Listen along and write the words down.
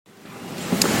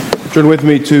Turn with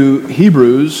me to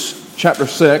Hebrews chapter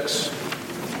 6.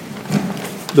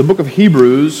 The book of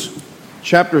Hebrews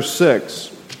chapter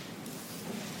 6.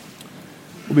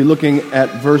 We'll be looking at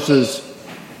verses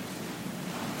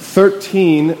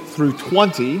 13 through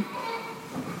 20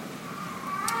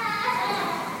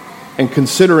 and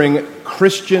considering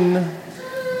Christian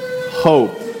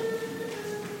hope.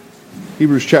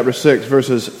 Hebrews chapter 6,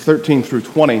 verses 13 through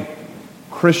 20.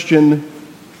 Christian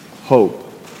hope.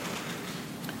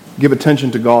 Give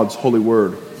attention to God's holy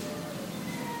word.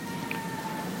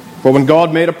 For when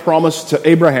God made a promise to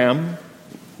Abraham,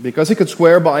 because he could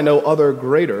swear by no other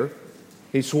greater,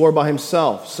 he swore by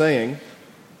himself, saying,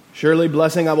 "Surely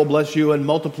blessing I will bless you, and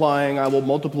multiplying I will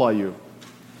multiply you."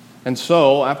 And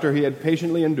so, after he had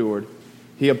patiently endured,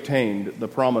 he obtained the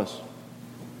promise.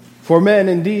 For men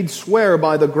indeed swear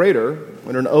by the greater,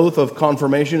 when an oath of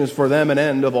confirmation is for them an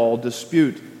end of all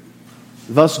dispute.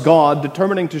 Thus God,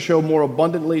 determining to show more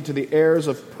abundantly to the heirs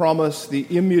of promise the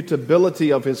immutability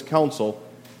of his counsel,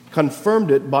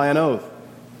 confirmed it by an oath,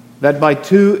 that by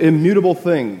two immutable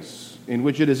things, in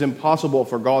which it is impossible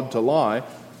for God to lie,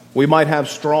 we might have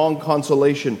strong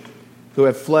consolation, who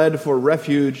have fled for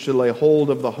refuge to lay hold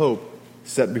of the hope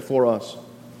set before us.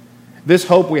 This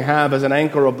hope we have as an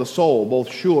anchor of the soul, both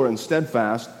sure and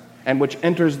steadfast, and which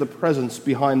enters the presence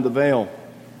behind the veil,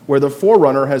 where the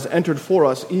forerunner has entered for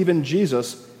us, even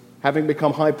Jesus, having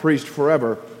become high priest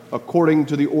forever, according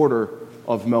to the order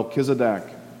of Melchizedek.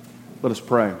 Let us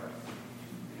pray.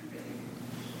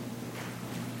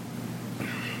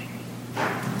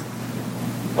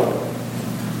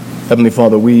 Heavenly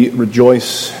Father, we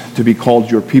rejoice to be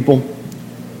called your people.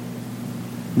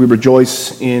 We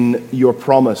rejoice in your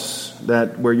promise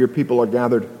that where your people are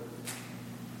gathered,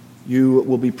 you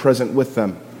will be present with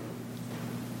them.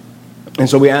 And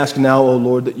so we ask now, O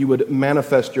Lord, that you would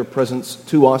manifest your presence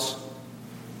to us,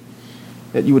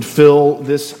 that you would fill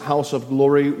this house of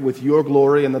glory with your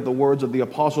glory, and that the words of the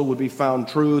apostle would be found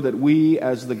true, that we,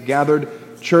 as the gathered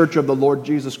church of the Lord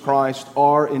Jesus Christ,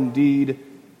 are indeed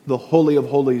the Holy of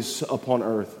Holies upon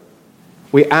earth.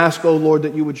 We ask, O Lord,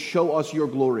 that you would show us your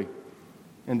glory,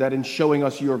 and that in showing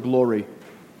us your glory,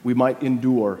 we might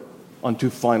endure unto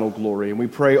final glory. And we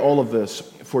pray all of this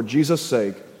for Jesus'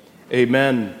 sake.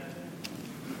 Amen.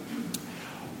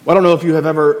 I don't know if you have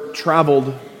ever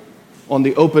traveled on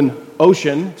the open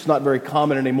ocean. It's not very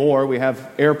common anymore. We have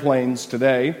airplanes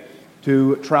today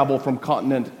to travel from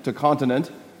continent to continent.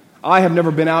 I have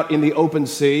never been out in the open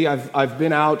sea. I've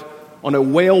been out on a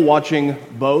whale-watching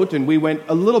boat, and we went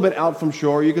a little bit out from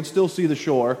shore. You could still see the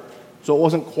shore, so it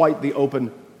wasn't quite the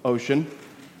open ocean.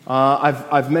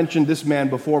 I've mentioned this man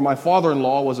before. My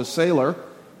father-in-law was a sailor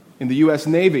in the U.S.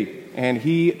 Navy, and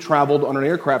he traveled on an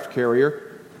aircraft carrier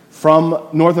from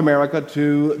North America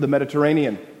to the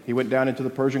Mediterranean. He went down into the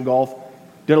Persian Gulf,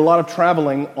 did a lot of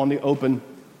traveling on the open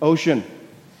ocean.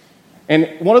 And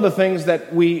one of the things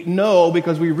that we know,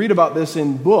 because we read about this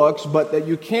in books, but that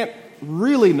you can't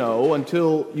really know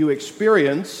until you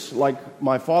experience, like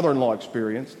my father-in-law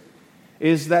experienced,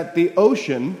 is that the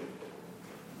ocean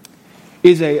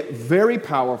is a very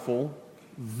powerful,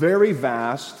 very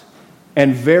vast,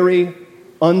 and very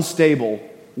unstable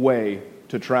way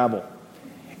to travel.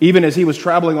 Even as he was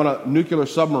traveling on a nuclear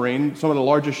submarine, some of the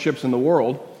largest ships in the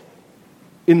world,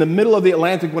 in the middle of the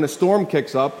Atlantic when a storm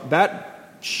kicks up,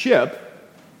 that ship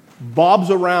bobs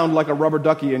around like a rubber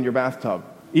ducky in your bathtub,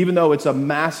 even though it's a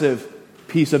massive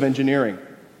piece of engineering.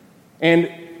 And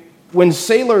when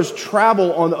sailors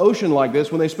travel on the ocean like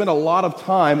this, when they spend a lot of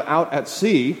time out at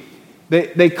sea,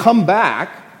 they come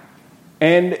back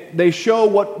and they show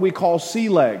what we call sea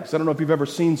legs. I don't know if you've ever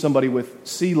seen somebody with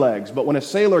sea legs, but when a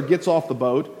sailor gets off the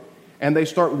boat and they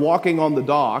start walking on the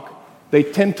dock, they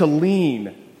tend to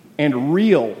lean and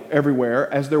reel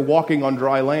everywhere as they're walking on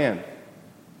dry land.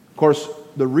 Of course,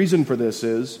 the reason for this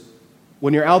is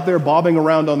when you're out there bobbing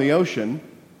around on the ocean,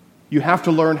 you have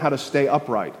to learn how to stay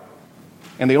upright.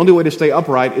 And the only way to stay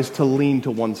upright is to lean to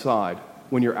one side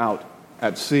when you're out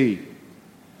at sea.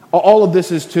 All of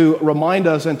this is to remind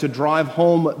us and to drive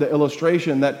home the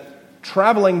illustration that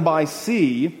traveling by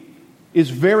sea is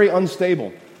very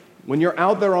unstable. When you're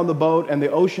out there on the boat and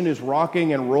the ocean is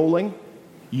rocking and rolling,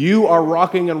 you are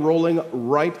rocking and rolling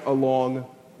right along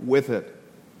with it.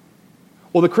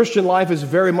 Well, the Christian life is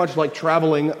very much like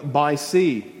traveling by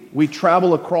sea. We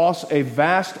travel across a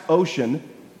vast ocean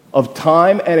of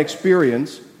time and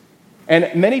experience,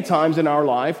 and many times in our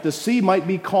life, the sea might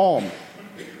be calm,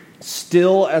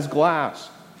 still as glass.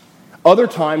 Other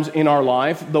times in our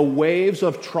life, the waves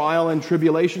of trial and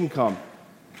tribulation come.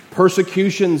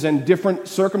 Persecutions and different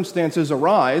circumstances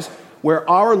arise where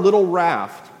our little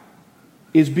raft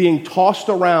is being tossed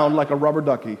around like a rubber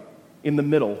ducky in the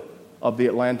middle of the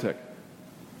Atlantic?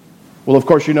 Well, of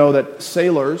course, you know that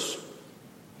sailors,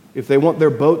 if they want their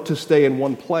boat to stay in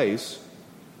one place,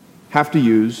 have to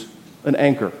use an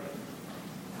anchor.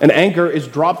 An anchor is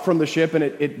dropped from the ship and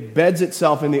it beds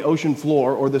itself in the ocean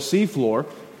floor or the sea floor.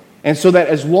 And so that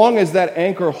as long as that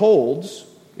anchor holds,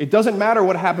 it doesn't matter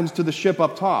what happens to the ship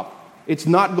up top. It's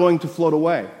not going to float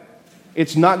away.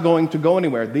 It's not going to go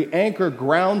anywhere. The anchor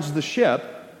grounds the ship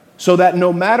so that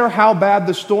no matter how bad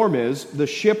the storm is, the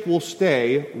ship will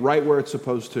stay right where it's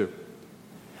supposed to.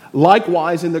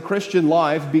 Likewise, in the Christian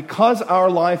life, because our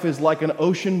life is like an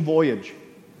ocean voyage,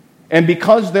 and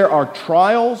because there are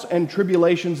trials and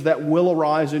tribulations that will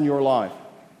arise in your life,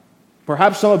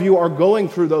 perhaps some of you are going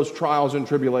through those trials and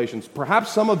tribulations.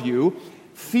 Perhaps some of you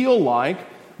feel like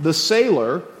the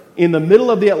sailor in the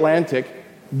middle of the Atlantic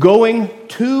going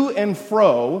to and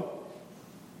fro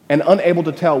and unable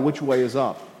to tell which way is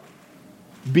up.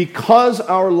 Because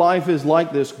our life is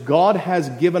like this, God has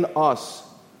given us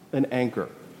an anchor.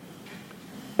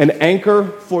 An anchor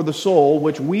for the soul,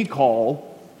 which we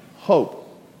call hope.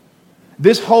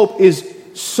 This hope is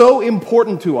so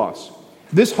important to us.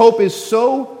 This hope is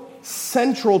so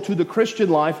central to the Christian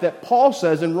life that Paul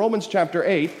says in Romans chapter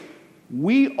 8,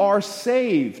 we are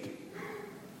saved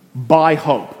by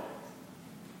hope.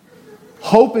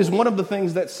 Hope is one of the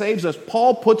things that saves us.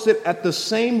 Paul puts it at the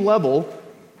same level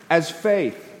as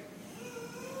faith.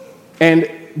 And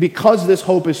because this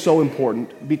hope is so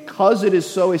important, because it is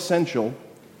so essential,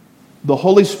 the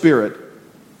Holy Spirit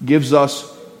gives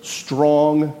us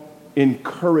strong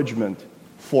encouragement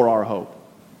for our hope.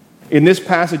 In this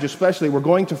passage especially, we're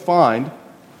going to find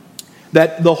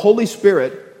that the Holy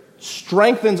Spirit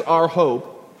strengthens our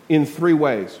hope in three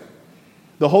ways.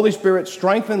 The Holy Spirit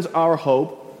strengthens our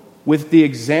hope with the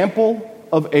example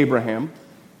of Abraham,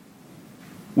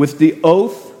 with the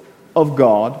oath of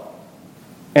God,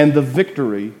 and the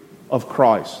victory of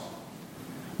Christ.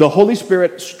 The Holy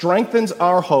Spirit strengthens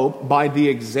our hope by the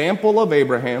example of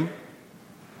Abraham,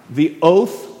 the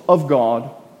oath of God,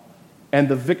 and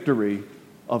the victory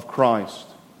of Christ.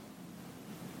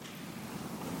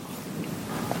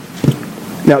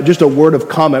 Now, just a word of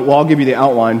comment. Well, I'll give you the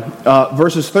outline.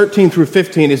 Verses 13 through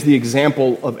 15 is the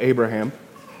example of Abraham.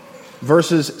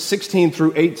 Verses 16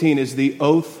 through 18 is the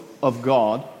oath of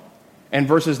God. And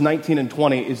verses 19 and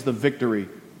 20 is the victory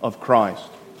of Christ.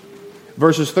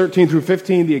 Verses 13 through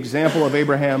 15, the example of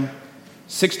Abraham.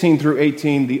 16 through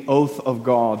 18, the oath of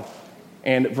God.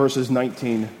 And verses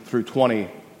 19 through 20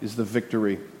 is the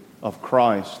victory of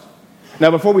Christ.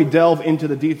 Now, before we delve into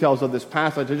the details of this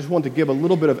passage, I just want to give a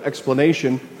little bit of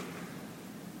explanation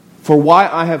for why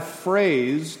I have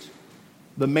phrased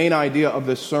the main idea of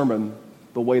this sermon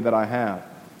the way that I have.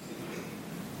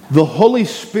 The Holy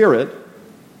Spirit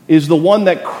is the one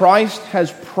that Christ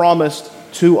has promised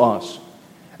to us.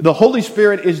 The Holy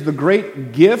Spirit is the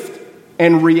great gift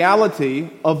and reality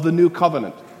of the new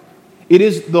covenant. It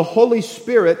is the Holy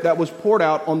Spirit that was poured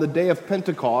out on the day of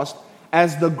Pentecost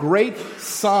as the great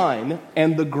sign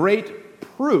and the great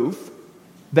proof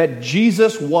that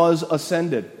Jesus was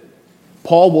ascended.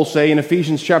 Paul will say in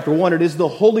Ephesians chapter 1, it is the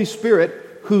Holy Spirit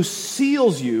who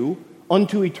seals you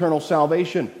unto eternal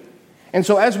salvation. And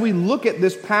so as we look at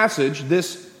this passage,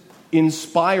 this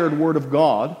inspired word of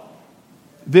God,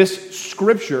 this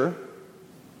scripture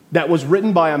that was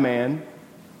written by a man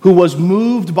who was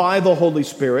moved by the Holy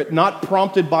Spirit, not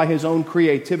prompted by his own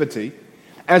creativity,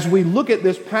 as we look at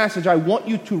this passage, I want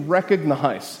you to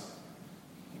recognize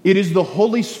it is the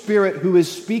Holy Spirit who is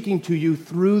speaking to you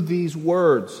through these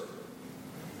words.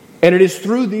 And it is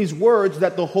through these words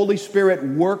that the Holy Spirit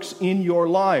works in your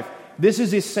life. This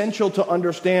is essential to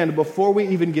understand before we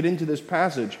even get into this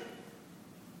passage.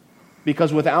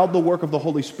 Because without the work of the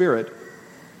Holy Spirit,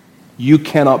 you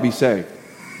cannot be saved.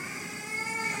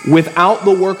 Without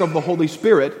the work of the Holy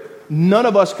Spirit, none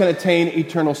of us can attain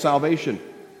eternal salvation.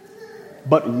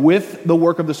 But with the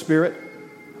work of the Spirit,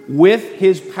 with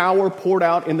His power poured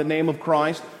out in the name of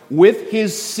Christ, with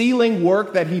His sealing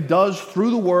work that He does through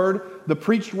the Word, the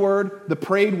preached Word, the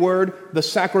prayed Word, the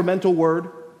sacramental Word,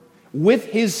 with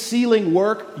His sealing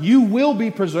work, you will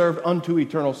be preserved unto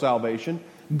eternal salvation.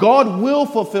 God will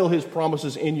fulfill His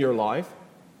promises in your life,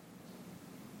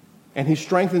 and He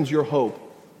strengthens your hope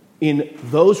in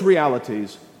those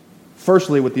realities,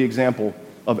 firstly with the example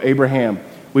of Abraham.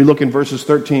 We look in verses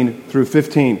 13 through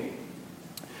 15.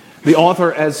 The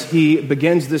author, as he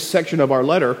begins this section of our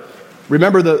letter,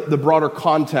 remember the broader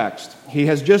context. He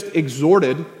has just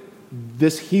exhorted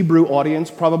this Hebrew audience,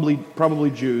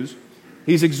 probably Jews.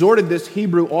 He's exhorted this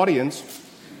Hebrew audience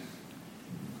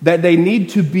that they need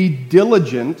to be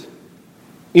diligent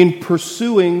in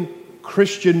pursuing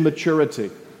Christian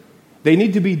maturity. They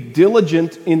need to be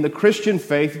diligent in the Christian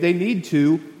faith. They need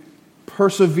to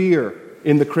persevere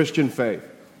in the Christian faith.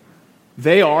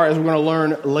 They are, as we're going to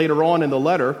learn later on in the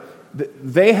letter,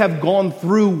 they have gone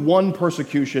through one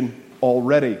persecution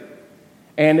already.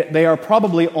 And they are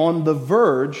probably on the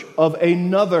verge of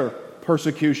another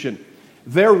persecution.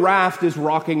 Their raft is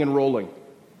rocking and rolling.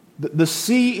 The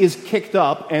sea is kicked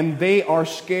up, and they are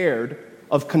scared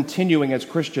of continuing as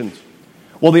Christians.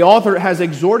 Well, the author has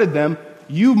exhorted them,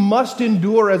 you must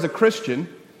endure as a Christian.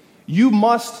 You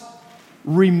must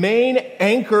remain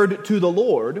anchored to the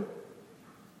Lord.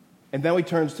 And then he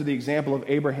turns to the example of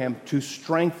Abraham to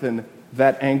strengthen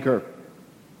that anchor.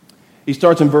 He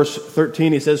starts in verse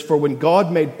 13. He says, "For when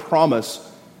God made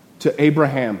promise to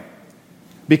Abraham,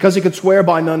 because he could swear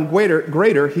by none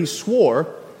greater, he swore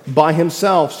by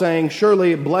himself, saying,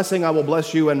 'Surely blessing I will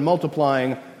bless you, and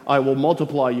multiplying I will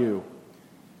multiply you.'"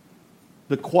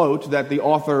 The quote that the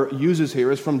author uses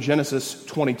here is from Genesis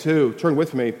 22. Turn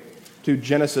with me to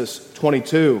Genesis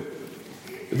 22.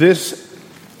 This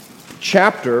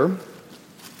chapter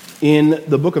in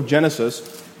the book of Genesis,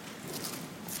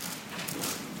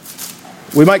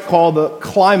 we might call the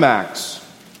climax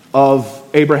of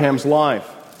Abraham's life.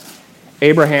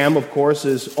 Abraham, of course,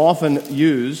 is often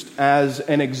used as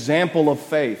an example of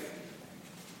faith.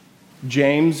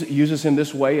 James uses him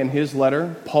this way in his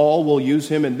letter. Paul will use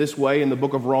him in this way in the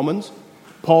book of Romans.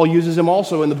 Paul uses him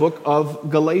also in the book of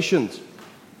Galatians.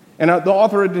 And the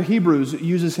author of the Hebrews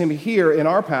uses him here in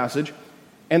our passage,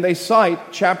 and they cite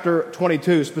chapter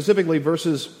 22, specifically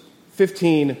verses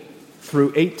 15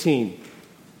 through 18.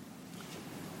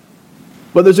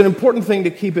 But there's an important thing to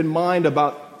keep in mind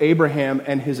about Abraham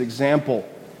and his example.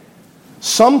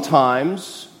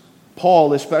 Sometimes,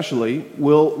 Paul especially,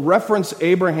 will reference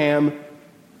Abraham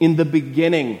in the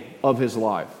beginning of his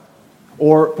life,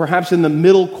 or perhaps in the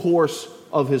middle course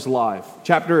of his life.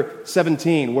 Chapter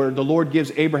 17, where the Lord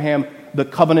gives Abraham the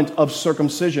covenant of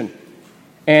circumcision.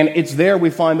 And it's there we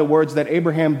find the words that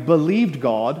Abraham believed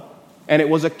God, and it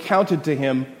was accounted to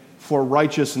him for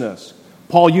righteousness.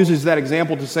 Paul uses that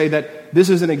example to say that this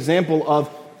is an example of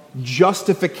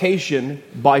justification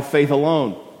by faith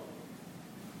alone.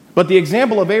 But the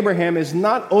example of Abraham is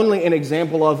not only an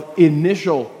example of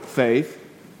initial faith,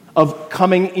 of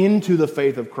coming into the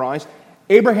faith of Christ.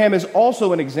 Abraham is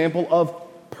also an example of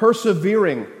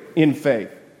persevering in faith.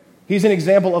 He's an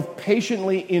example of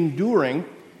patiently enduring,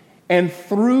 and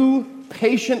through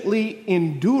patiently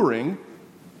enduring,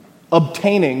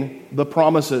 obtaining the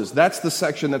promises. That's the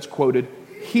section that's quoted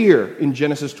here in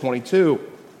Genesis 22.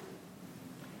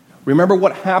 Remember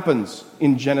what happens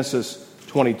in Genesis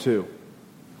 22.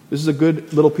 This is a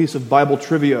good little piece of Bible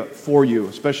trivia for you,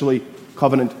 especially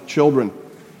covenant children.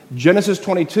 Genesis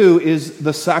 22 is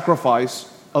the sacrifice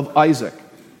of Isaac.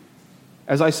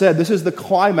 As I said, this is the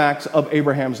climax of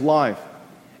Abraham's life.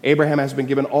 Abraham has been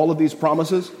given all of these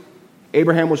promises.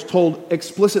 Abraham was told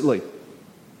explicitly,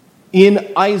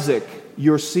 "In Isaac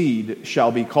your seed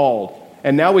shall be called."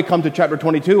 And now we come to chapter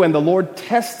 22, and the Lord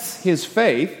tests his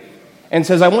faith and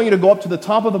says, "I want you to go up to the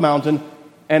top of the mountain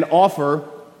and offer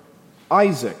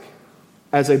Isaac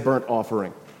as a burnt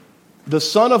offering. The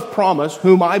son of promise,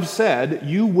 whom I've said,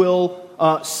 you will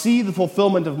see the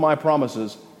fulfillment of my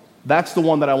promises. That's the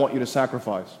one that I want you to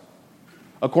sacrifice."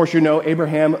 Of course, you know,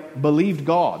 Abraham believed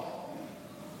God.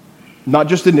 Not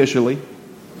just initially,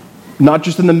 not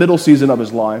just in the middle season of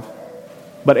his life,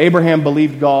 but Abraham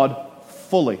believed God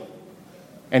fully.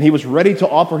 And he was ready to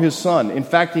offer his son. In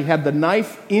fact, he had the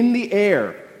knife in the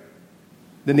air.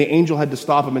 Then the angel had to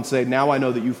stop him and say, "Now I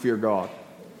know that you fear God."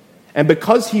 And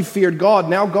because he feared God,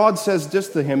 now God says this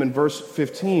to him in verse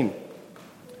 15.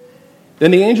 "Then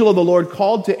the angel of the Lord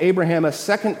called to Abraham a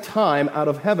second time out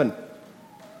of heaven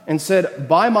and said,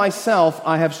 'By myself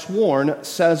I have sworn,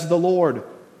 says the Lord,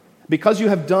 because you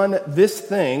have done this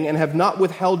thing and have not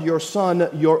withheld your son,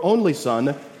 your only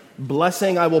son,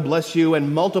 blessing I will bless you,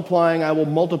 and multiplying I will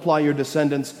multiply your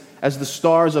descendants as the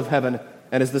stars of heaven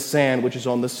and as the sand which is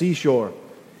on the seashore.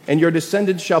 And your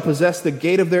descendants shall possess the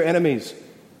gate of their enemies.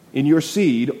 In your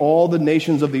seed all the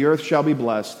nations of the earth shall be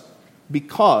blessed,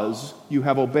 because you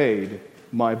have obeyed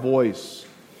my voice.'"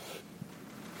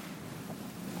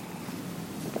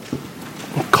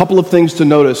 A couple of things to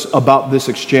notice about this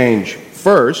exchange.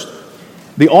 First,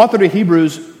 the author to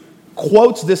Hebrews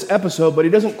quotes this episode, but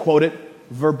he doesn't quote it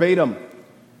verbatim.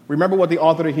 Remember what the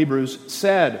author to Hebrews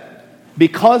said.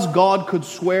 Because God could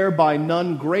swear by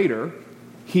none greater,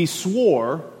 he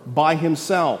swore by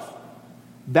himself.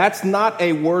 That's not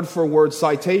a word-for-word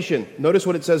citation. Notice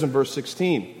what it says in verse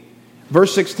 16.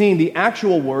 Verse 16, the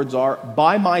actual words are,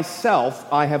 "By myself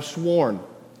I have sworn."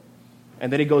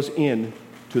 And then he goes in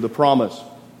to the promise.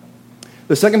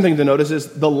 The second thing to notice is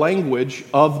the language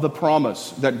of the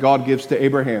promise that God gives to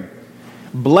Abraham.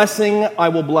 Blessing, I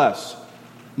will bless.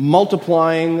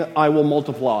 Multiplying, I will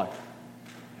multiply.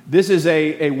 This is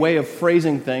a way of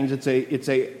phrasing things. It's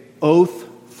a oath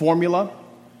formula.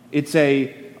 It's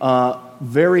a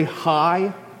very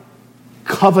high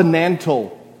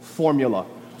covenantal formula.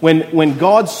 When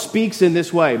God speaks in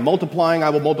this way, multiplying, I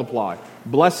will multiply.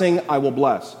 Blessing, I will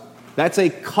bless. That's a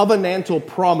covenantal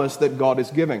promise that God is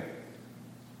giving.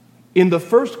 In the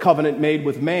first covenant made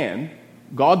with man,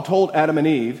 God told Adam and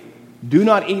Eve, do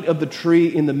not eat of the tree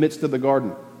in the midst of the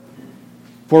garden.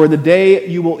 For the day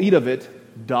you will eat of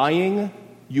it, dying,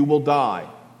 you will die.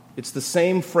 It's the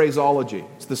same phraseology.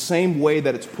 It's the same way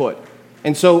that it's put.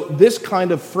 And so this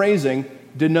kind of phrasing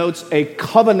denotes a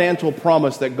covenantal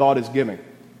promise that God is giving.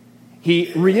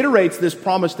 He reiterates this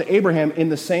promise to Abraham in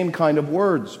the same kind of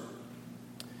words.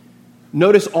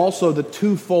 Notice also the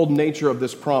twofold nature of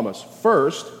this promise.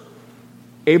 First,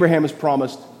 Abraham is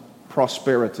promised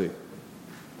prosperity.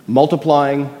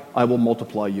 Multiplying, I will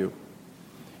multiply you.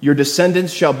 Your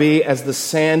descendants shall be as the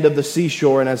sand of the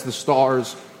seashore and as the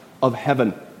stars of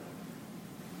heaven.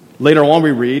 Later on we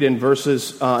read in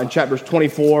chapters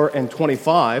 24 and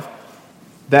 25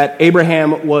 that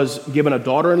Abraham was given a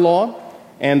daughter-in-law,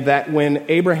 and that when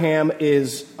Abraham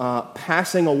is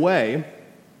passing away,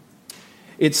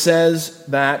 it says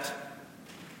that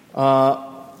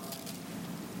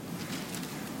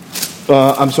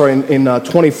in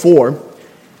 24,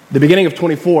 the beginning of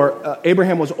 24,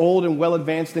 Abraham was old and well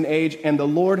advanced in age, and the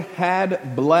Lord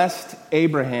had blessed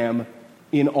Abraham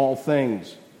in all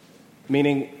things.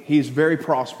 Meaning, he's very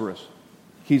prosperous.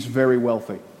 He's very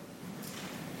wealthy.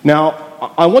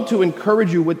 Now, I want to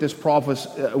encourage you with this promise,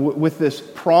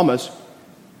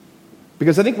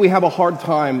 because I think we have a hard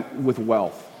time with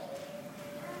wealth.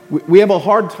 We have a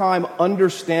hard time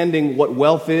understanding what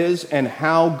wealth is and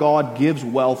how God gives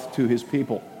wealth to his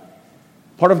people.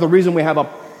 Part of the reason we have a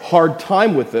hard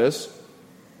time with this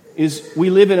is we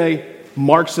live in a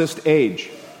Marxist age.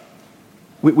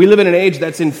 We live in an age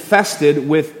that's infested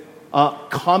with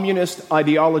communist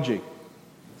ideology.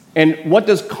 And what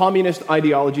does communist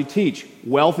ideology teach?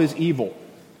 Wealth is evil.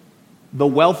 The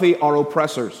wealthy are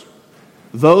oppressors.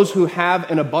 Those who have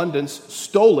an abundance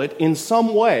stole it in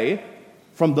some way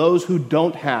from those who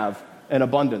don't have an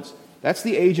abundance. That's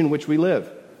the age in which we live.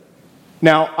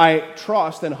 Now, I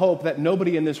trust and hope that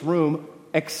nobody in this room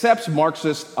accepts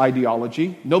Marxist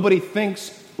ideology. Nobody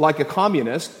thinks like a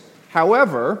communist.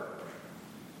 However,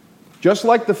 just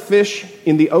like the fish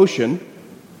in the ocean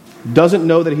doesn't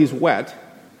know that he's wet,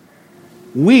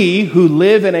 we who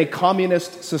live in a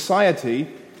communist society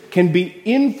can be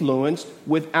influenced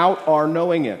without our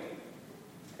knowing it.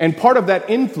 And part of that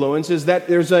influence is that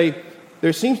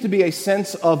there seems to be a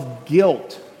sense of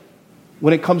guilt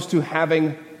when it comes to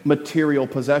having material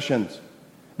possessions.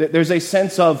 There's a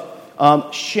sense of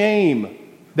shame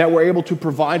that we're able to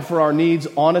provide for our needs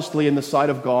honestly in the sight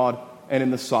of God and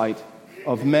in the sight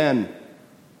of men.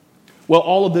 Well,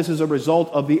 all of this is a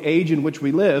result of the age in which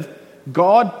we live.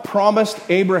 God promised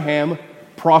Abraham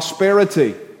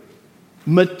prosperity,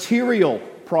 material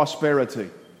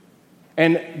prosperity.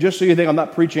 And just so you think I'm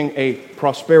not preaching a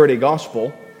prosperity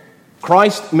gospel,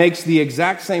 Christ makes the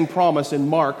exact same promise in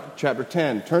Mark chapter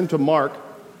 10. Turn to Mark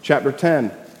chapter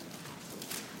 10.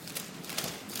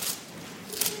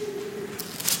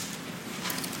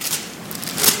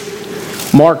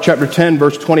 Mark chapter 10,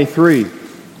 verse 23.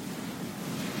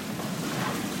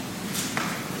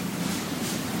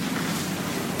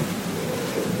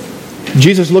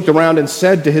 Jesus looked around and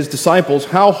said to his disciples,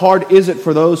 "How hard is it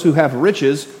for those who have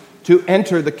riches to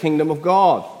enter the kingdom of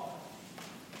God?"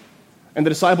 And the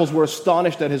disciples were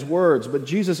astonished at his words. But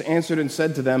Jesus answered and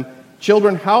said to them,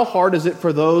 "Children, how hard is it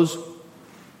for those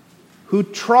who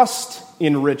trust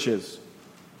in riches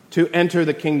to enter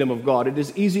the kingdom of God? It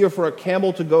is easier for a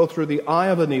camel to go through the eye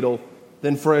of a needle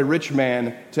than for a rich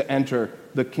man to enter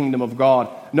the kingdom of God."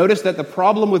 Notice that the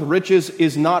problem with riches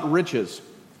is not riches.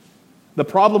 The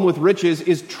problem with riches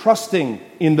is trusting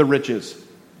in the riches,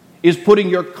 is putting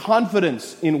your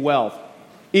confidence in wealth,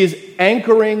 is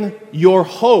anchoring your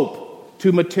hope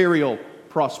to material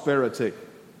prosperity.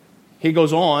 He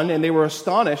goes on, and they were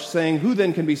astonished, saying, "Who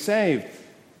then can be saved?"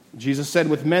 Jesus said,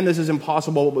 "With men this is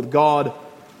impossible, but with God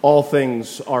all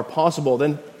things are possible."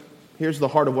 Then here's the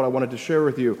heart of what I wanted to share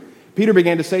with you. Peter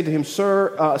began to say to him,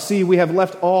 "Sir, see, we have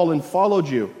left all and followed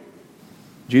you."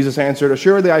 Jesus answered,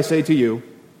 "Assuredly I say to you,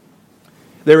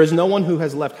 there is no one who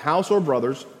has left house or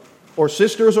brothers, or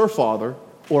sisters or father,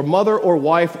 or mother or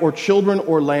wife, or children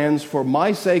or lands for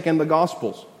my sake and the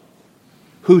gospel's,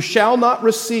 who shall not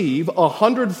receive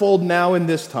 100-fold now in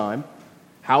this time,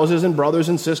 houses and brothers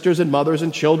and sisters and mothers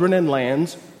and children and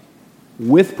lands,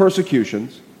 with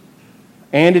persecutions,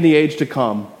 and in the age to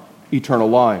come, eternal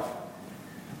life.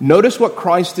 Notice what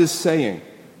Christ is saying.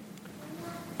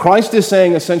 Christ is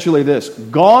saying essentially this: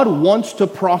 God wants to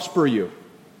prosper you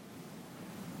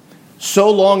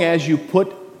so long as you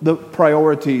put the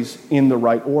priorities in the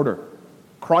right order.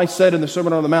 Christ said in the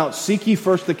Sermon on the Mount, "Seek ye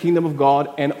first the kingdom of God,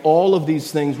 and all of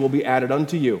these things will be added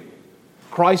unto you."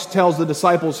 Christ tells the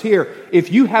disciples here,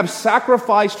 if you have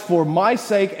sacrificed for my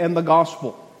sake and the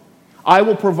gospel, I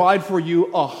will provide for you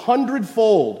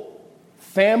 100-fold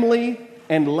family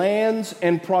and lands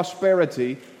and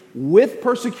prosperity with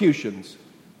persecutions,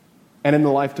 and in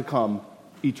the life to come,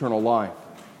 eternal life.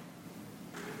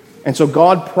 And so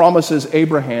God promises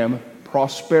Abraham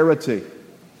prosperity.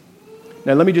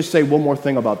 Now let me just say one more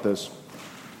thing about this.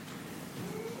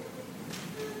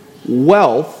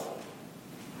 Wealth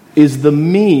is the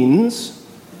means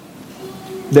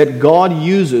that God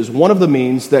uses, one of the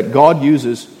means that God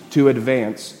uses to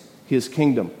advance His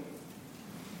kingdom.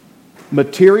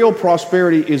 Material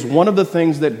prosperity is one of the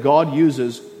things that God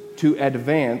uses to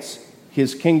advance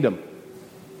His kingdom.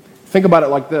 Think about it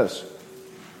like this.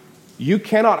 You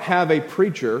cannot have a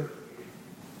preacher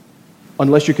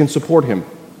unless you can support him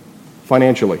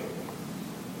financially.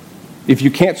 If you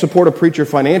can't support a preacher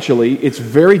financially, it's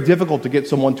very difficult to get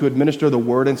someone to administer the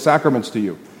word and sacraments to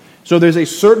you. So there's a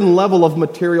certain level of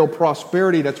material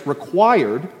prosperity that's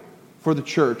required for the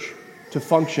church to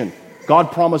function.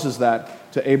 God promises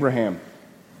that to Abraham.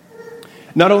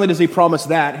 Not only does He promise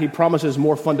that, He promises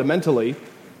more fundamentally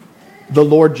the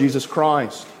Lord Jesus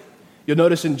Christ. You'll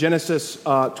notice in Genesis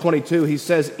 22, He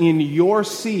says, "In your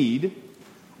seed,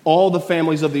 all the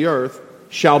families of the earth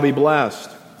shall be blessed."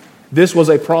 This was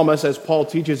a promise, as Paul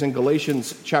teaches in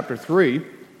Galatians chapter 3.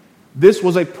 This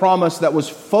was a promise that was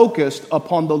focused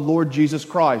upon the Lord Jesus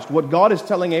Christ. What God is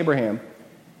telling Abraham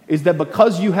is that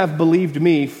because you have believed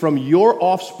me, from your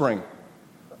offspring,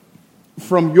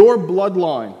 from your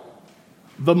bloodline,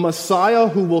 the Messiah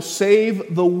who will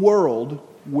save the world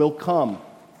will come.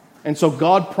 And so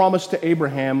God promised to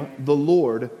Abraham the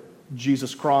Lord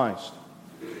Jesus Christ.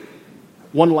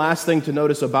 One last thing to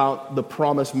notice about the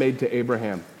promise made to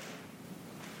Abraham.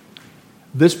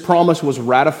 This promise was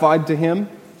ratified to him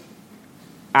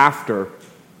after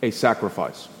a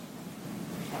sacrifice.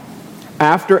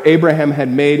 After Abraham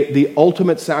had made the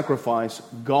ultimate sacrifice,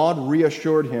 God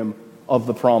reassured him of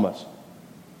the promise.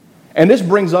 And this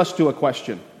brings us to a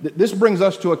question. This brings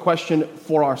us to a question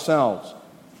for ourselves.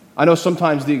 I know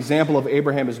sometimes the example of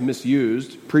Abraham is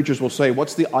misused. Preachers will say,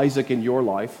 "What's the Isaac in your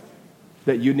life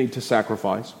that you need to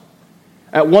sacrifice?"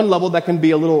 At one level, that can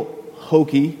be a little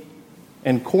hokey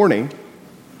and corny.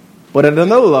 But at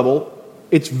another level,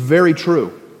 it's very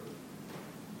true.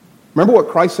 Remember what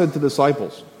Christ said to the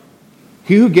disciples.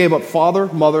 He who gave up father,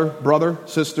 mother, brother,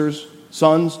 sisters,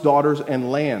 sons, daughters,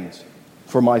 and lands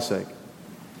for my sake.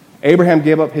 Abraham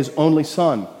gave up his only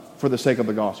son for the sake of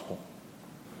the gospel.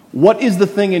 What is the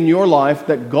thing in your life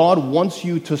that God wants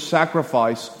you to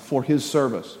sacrifice for His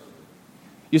service?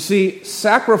 You see,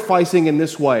 sacrificing in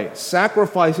this way,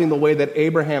 sacrificing the way that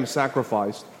Abraham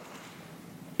sacrificed,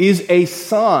 is a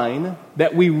sign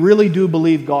that we really do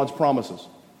believe God's promises.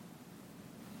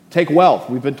 Take wealth.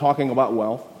 We've been talking about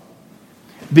wealth.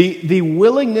 The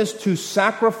willingness to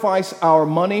sacrifice our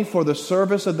money for the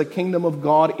service of the kingdom of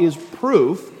God is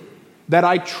proof that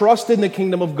I trust in the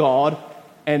kingdom of God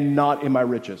and not in my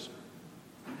riches.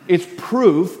 It's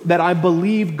proof that I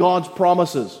believe God's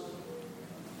promises.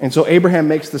 And so Abraham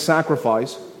makes the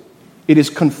sacrifice. It is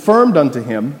confirmed unto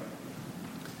him.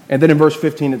 And then in verse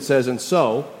 15 it says, "And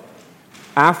so,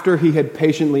 after he had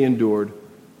patiently endured,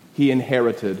 he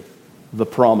inherited the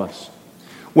promise."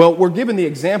 Well, we're given the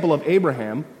example of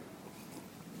Abraham,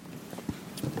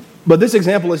 but this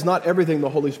example is not everything the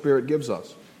Holy Spirit gives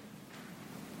us.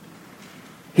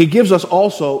 He gives us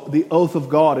also the oath of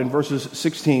God in verses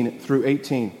 16 through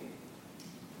 18.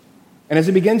 And as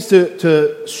He begins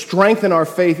to strengthen our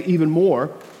faith even more,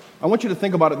 I want you to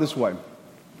think about it this way.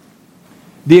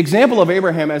 The example of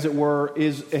Abraham, as it were,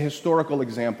 is a historical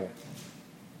example.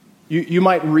 You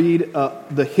might read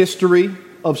the history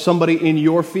of somebody in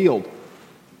your field,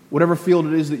 whatever field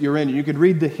it is that you're in. You could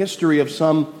read the history of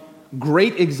some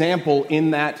great example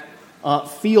in that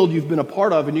field you've been a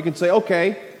part of, and you can say,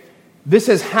 okay, this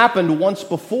has happened once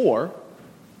before.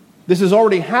 This has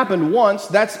already happened once.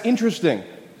 That's interesting.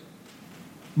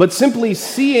 But simply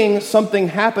seeing something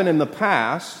happen in the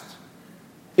past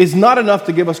is not enough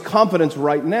to give us confidence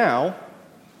right now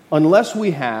unless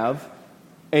we have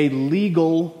a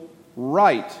legal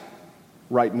right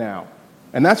now.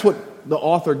 And that's what the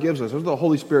author gives us. That's what the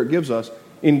Holy Spirit gives us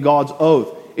in God's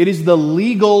oath. It is the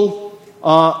legal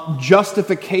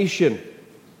justification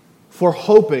for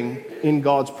hoping in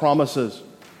God's promises.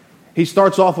 He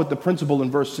starts off with the principle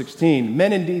in verse 16.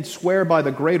 Men indeed swear by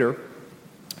the greater,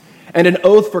 and an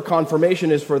oath for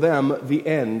confirmation is for them the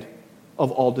end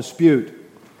of all dispute.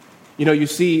 You know, you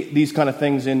see these kind of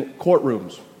things in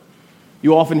courtrooms.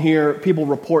 You often hear people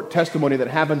report testimony that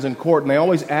happens in court, and they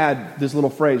always add this little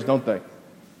phrase, don't they?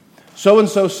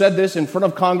 So-and-so said this in front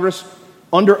of Congress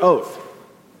under oath.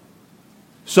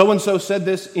 So-and-so said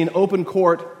this in open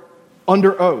court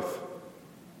under oath.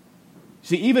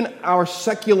 See, even our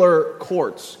secular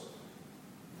courts,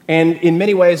 and in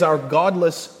many ways our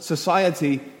godless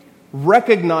society,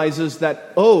 recognizes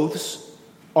that oaths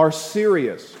are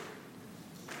serious.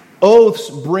 Oaths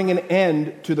bring an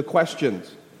end to the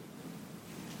questions.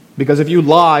 Because if you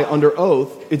lie under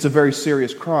oath, it's a very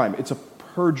serious crime. It's a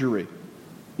perjury.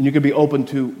 And you can be open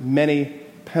to many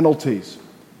penalties.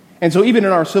 And so even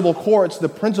in our civil courts, the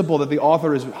principle that the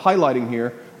author is highlighting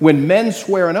here, when men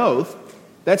swear an oath,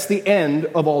 that's the end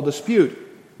of all dispute.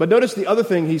 But notice the other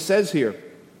thing he says here.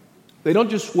 They don't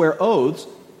just swear oaths,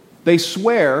 they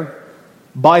swear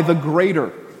by the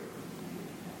greater.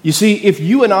 You see, if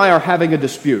you and I are having a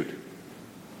dispute,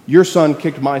 your son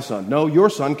kicked my son. No, your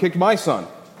son kicked my son.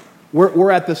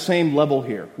 We're at the same level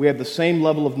here. We have the same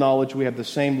level of knowledge. We have the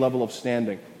same level of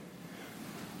standing.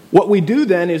 What we do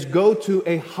then is go to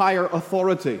a higher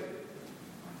authority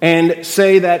and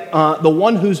say that the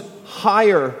one who's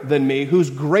higher than me, who's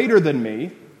greater than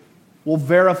me, will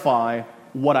verify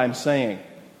what I'm saying.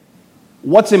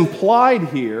 What's implied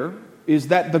here is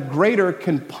that the greater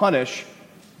can punish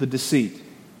the deceit.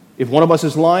 If one of us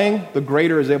is lying, the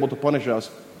greater is able to punish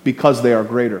us because they are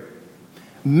greater.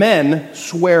 Men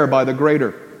swear by the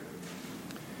greater.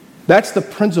 That's the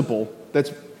principle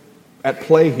that's at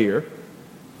play here.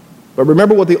 But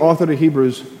remember what the author to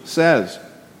Hebrews says.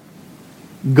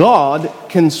 God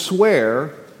can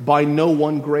swear by no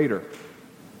one greater.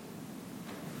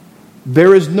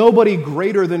 There is nobody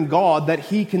greater than God that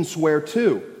he can swear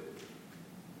to.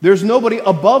 There's nobody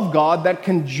above God that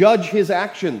can judge his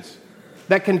actions,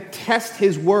 that can test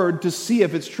his word to see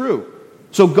if it's true.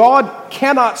 So God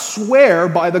cannot swear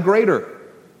by the greater.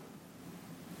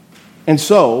 And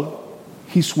so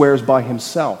he swears by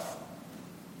himself.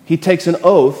 He takes an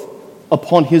oath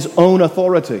upon his own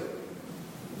authority.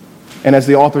 And as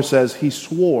the author says, he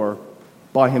swore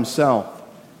by himself.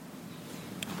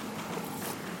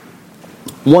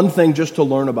 One thing just to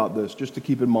learn about this, just to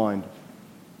keep in mind.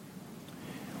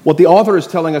 What the author is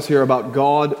telling us here about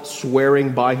God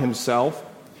swearing by himself,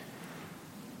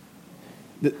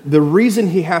 the reason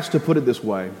he has to put it this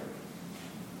way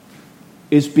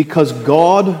is because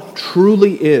God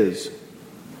truly is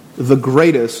the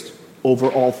greatest over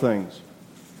all things.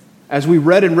 As we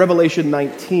read in Revelation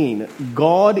 19,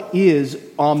 God is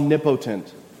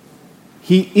omnipotent.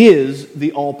 He is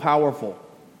the all-powerful.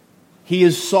 He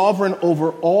is sovereign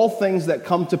over all things that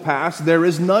come to pass. There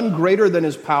is none greater than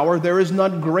his power. There is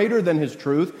none greater than his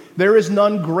truth. There is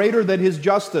none greater than his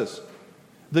justice.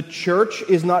 The church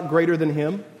is not greater than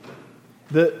him.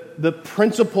 The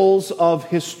principles of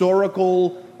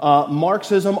historical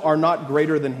Marxism are not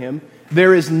greater than him.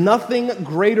 There is nothing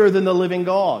greater than the living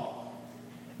God.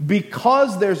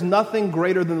 Because there's nothing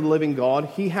greater than the living God,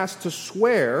 he has to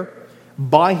swear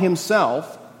by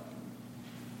himself.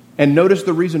 And notice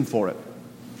the reason for it.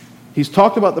 He's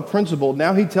talked about the principle.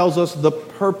 Now he tells us the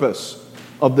purpose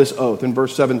of this oath in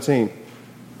verse 17.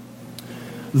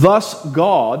 Thus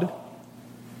God,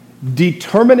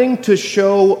 determining to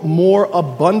show more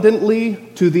abundantly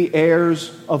to the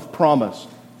heirs of promise.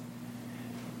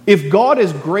 If God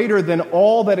is greater than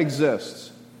all that exists,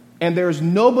 and there's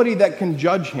nobody that can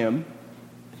judge him,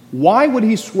 why would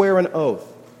he swear an oath?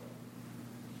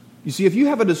 You see, if you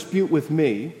have a dispute with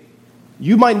me,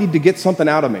 you might need to get something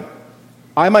out of me.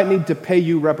 I might need to pay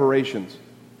you reparations.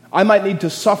 I might need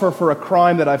to suffer for a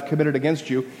crime that I've committed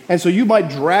against you. And so you might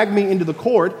drag me into the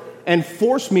court and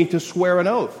force me to swear an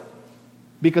oath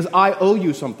because I owe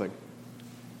you something.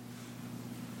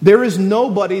 There is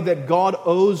nobody that God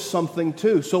owes something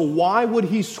to. So why would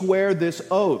he swear this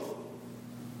oath?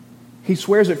 He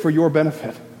swears it for your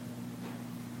benefit.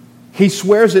 He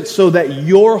swears it so that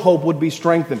your hope would be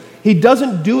strengthened. He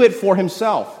doesn't do it for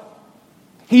himself.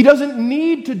 He doesn't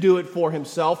need to do it for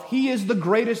himself. He is the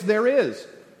greatest there is.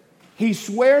 He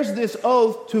swears this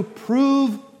oath to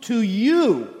prove to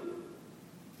you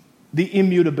the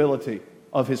immutability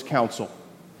of his counsel.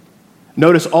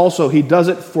 Notice also he does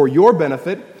it for your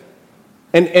benefit.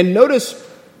 And notice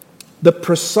the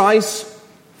precise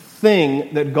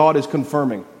thing that God is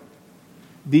confirming.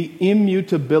 The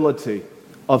immutability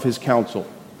of his counsel.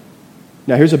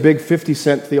 Now here's a big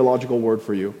 50-cent theological word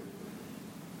for you.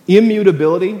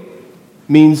 Immutability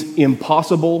means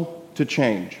impossible to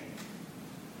change.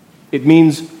 It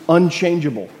means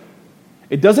unchangeable.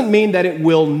 It doesn't mean that it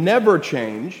will never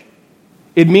change.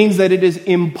 It means that it is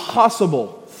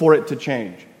impossible for it to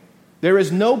change. There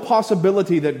is no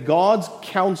possibility that God's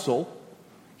counsel,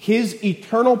 his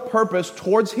eternal purpose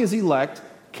towards his elect,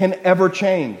 can ever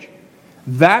change.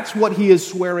 That's what he is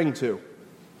swearing to.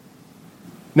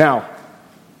 Now,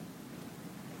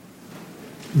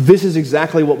 this is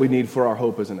exactly what we need for our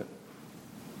hope, isn't it?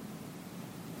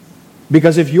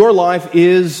 Because if your life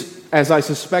is, as I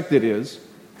suspect it is,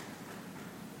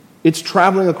 it's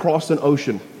traveling across an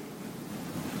ocean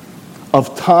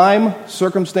of time,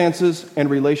 circumstances, and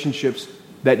relationships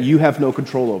that you have no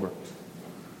control over.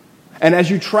 And as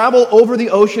you travel over the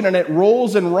ocean and it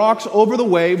rolls and rocks over the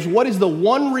waves, what is the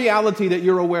one reality that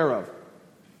you're aware of?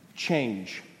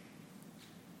 Change.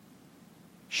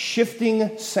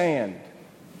 Shifting sand.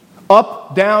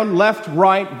 Up, down, left,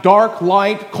 right, dark,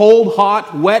 light, cold,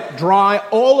 hot, wet, dry.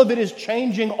 All of it is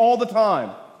changing all the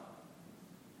time.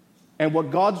 And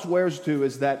what God swears to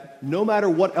is that no matter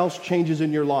what else changes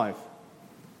in your life,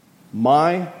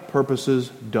 my purposes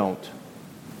don't.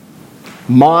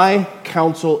 My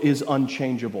counsel is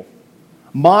unchangeable.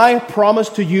 My promise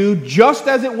to you, just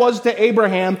as it was to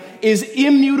Abraham, is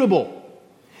immutable.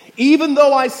 Even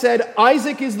though I said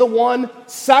Isaac is the one,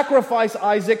 sacrifice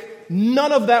Isaac,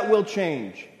 none of that will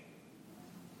change.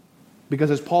 Because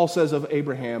as Paul says of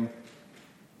Abraham,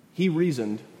 he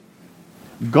reasoned,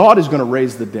 God is going to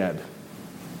raise the dead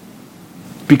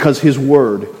because his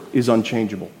word is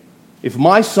unchangeable. If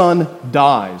my son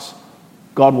dies,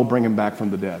 God will bring him back from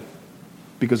the dead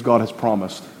because God has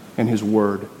promised and his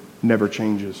word never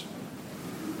changes.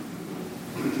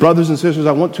 Brothers and sisters,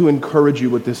 I want to encourage you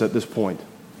with this at this point.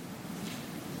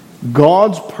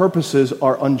 God's purposes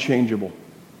are unchangeable.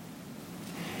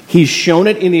 He's shown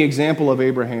it in the example of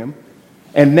Abraham,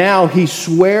 and now he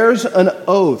swears an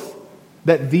oath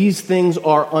that these things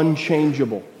are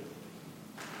unchangeable.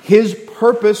 His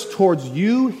purpose towards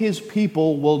you, his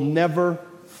people, will never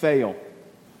fail.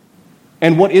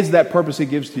 And what is that purpose he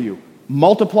gives to you?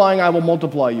 Multiplying, I will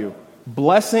multiply you.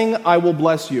 Blessing, I will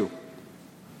bless you.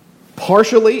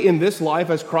 Partially in this life,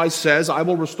 as Christ says, I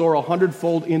will restore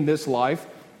 100-fold in this life,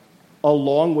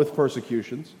 along with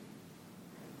persecutions.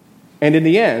 And in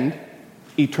the end,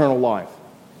 eternal life.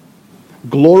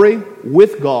 Glory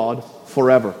with God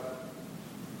forever.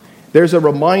 There's a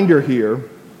reminder here,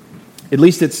 at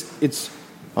least it's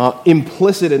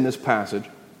implicit in this passage,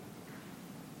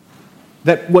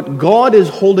 that what God is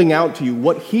holding out to you,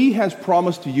 what he has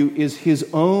promised to you, is his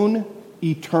own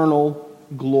eternal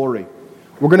glory.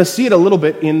 We're going to see it a little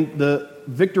bit in the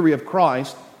victory of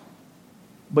Christ,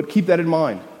 but keep that in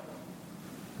mind.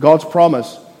 God's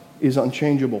promise is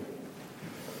unchangeable.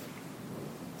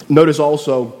 Notice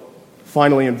also,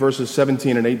 finally, in verses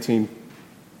 17 and 18,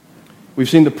 we've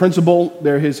seen the principle.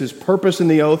 There is his purpose in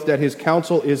the oath that his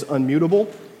counsel is immutable.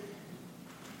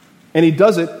 And he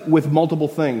does it with multiple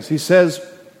things. He says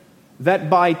that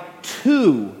by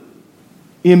two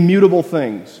immutable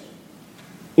things,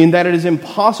 in that it is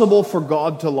impossible for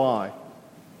God to lie,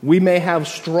 we may have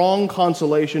strong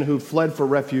consolation who fled for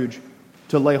refuge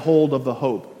to lay hold of the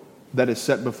hope that is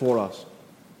set before us.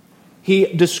 He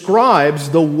describes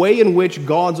the way in which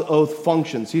God's oath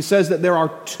functions. He says that there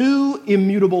are two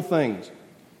immutable things.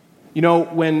 You know,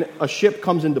 when a ship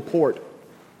comes into port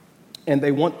and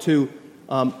they want to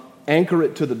anchor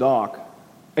it to the dock,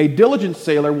 a diligent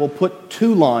sailor will put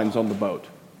two lines on the boat.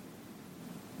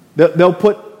 They'll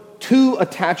put two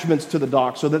attachments to the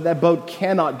dock so that that boat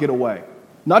cannot get away.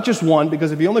 Not just one,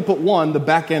 because if you only put one, the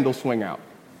back end will swing out.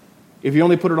 If you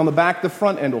only put it on the back, the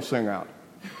front end will swing out.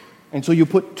 And so you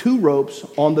put two ropes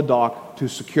on the dock to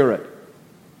secure it.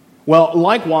 Well,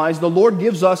 likewise, the Lord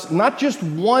gives us not just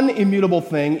one immutable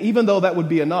thing, even though that would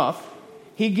be enough.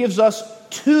 He gives us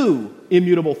two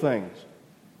immutable things.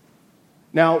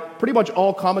 Now, pretty much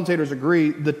all commentators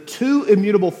agree the two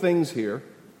immutable things here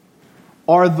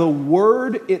are the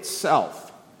Word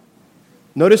itself.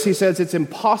 Notice he says it's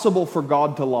impossible for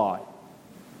God to lie.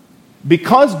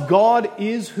 Because God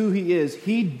is who he is,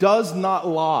 he does not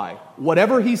lie.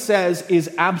 Whatever he says is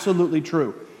absolutely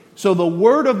true. So the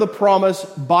word of the promise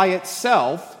by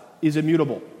itself is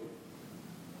immutable.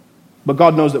 But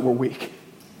God knows that we're weak.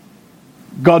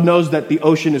 God knows that the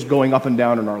ocean is going up and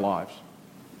down in our lives.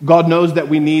 God knows that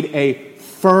we need a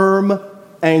firm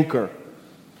anchor.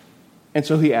 And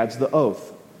so he adds the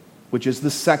oath, which is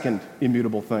the second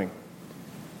immutable thing.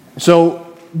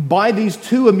 So by these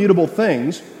two immutable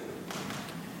things,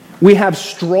 We have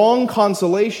strong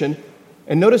consolation,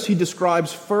 and notice he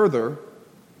describes further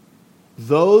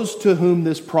those to whom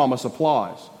this promise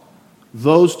applies,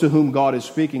 those to whom God is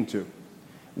speaking to.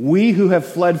 We who have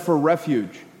fled for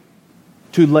refuge,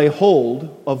 to lay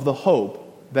hold of the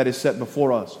hope that is set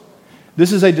before us.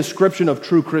 This is a description of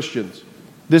true Christians.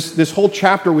 This whole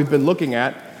chapter we've been looking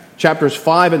at, chapters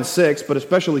 5 and 6, but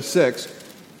especially 6,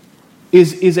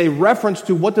 is a reference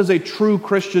to what does a true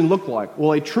Christian look like.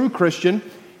 Well, a true Christian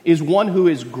is one who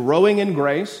is growing in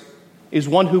grace, is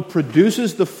one who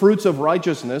produces the fruits of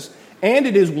righteousness, and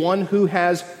it is one who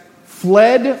has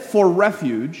fled for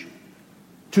refuge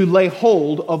to lay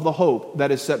hold of the hope that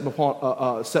is set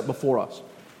before us.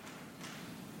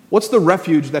 What's the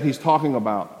refuge that he's talking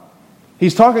about?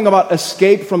 He's talking about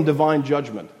escape from divine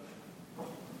judgment.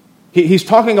 He's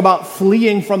talking about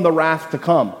fleeing from the wrath to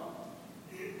come.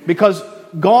 Because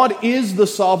God is the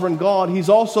sovereign God, He's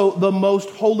also the most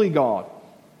holy God.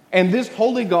 And this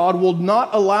holy God will not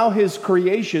allow His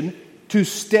creation to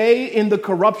stay in the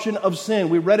corruption of sin.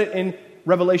 We read it in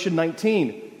Revelation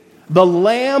 19. The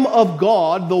Lamb of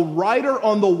God, the rider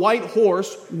on the white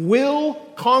horse, will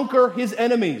conquer his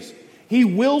enemies. He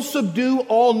will subdue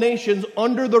all nations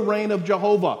under the reign of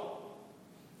Jehovah.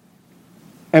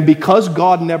 And because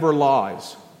God never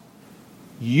lies,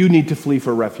 you need to flee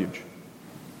for refuge.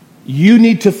 You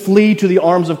need to flee to the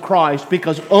arms of Christ,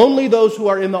 because only those who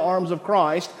are in the arms of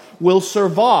Christ will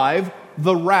survive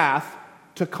the wrath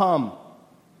to come.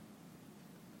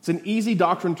 It's an easy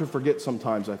doctrine to forget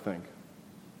sometimes, I think.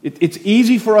 It's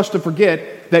easy for us to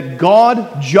forget that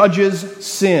God judges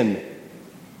sin.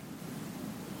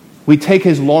 We take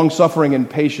His long-suffering and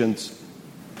patience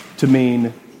to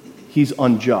mean He's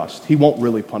unjust. He won't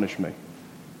really punish me.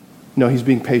 No, He's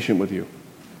being patient with you.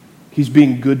 He's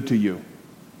being good to you.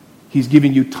 He's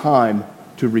giving you time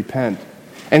to repent.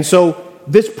 And so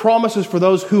this promise is for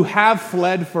those who have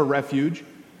fled for refuge,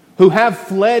 who have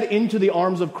fled into the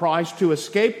arms of Christ to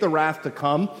escape the wrath to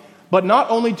come, but not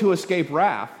only to escape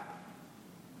wrath,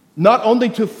 not only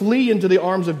to flee into the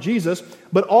arms of Jesus,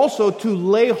 but also to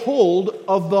lay hold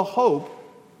of the hope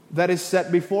that is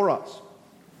set before us.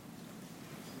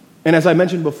 And as I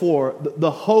mentioned before,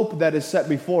 the hope that is set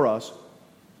before us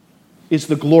is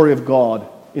the glory of God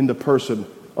in the person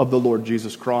of the Lord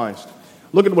Jesus Christ.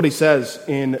 Look at what he says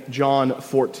in John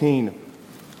 14.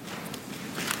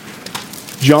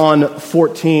 John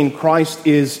 14, Christ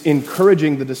is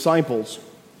encouraging the disciples,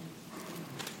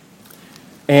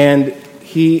 and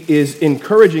He is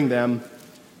encouraging them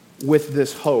with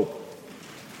this hope.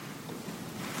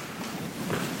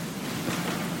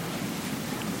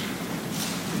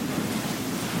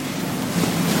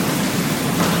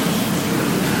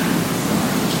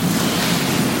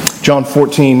 John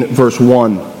 14, verse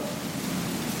 1.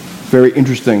 Very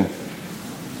interesting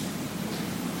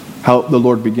how the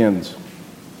Lord begins.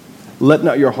 Let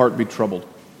not your heart be troubled.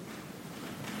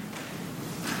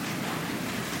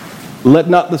 Let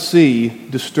not the sea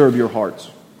disturb your hearts.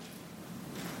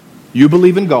 You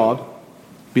believe in God,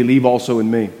 believe also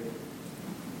in me.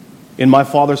 In my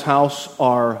Father's house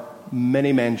are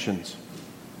many mansions.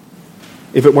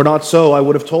 If it were not so, I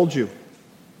would have told you.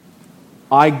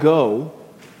 I go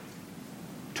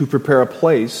to prepare a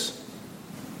place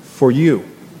for you.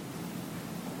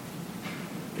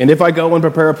 And if I go and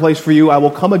prepare a place for you, I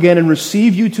will come again and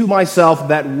receive you to myself,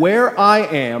 that where I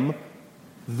am,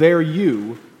 there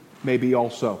you may be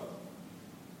also.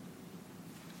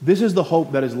 This is the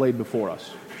hope that is laid before us.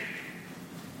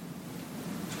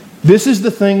 This is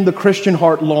the thing the Christian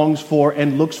heart longs for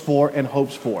and looks for and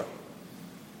hopes for.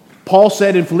 Paul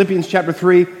said in Philippians chapter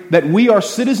 3 that we are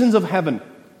citizens of heaven,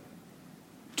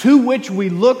 to which we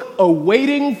look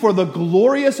awaiting for the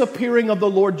glorious appearing of the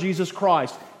Lord Jesus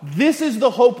Christ. This is the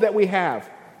hope that we have.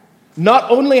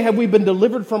 Not only have we been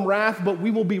delivered from wrath, but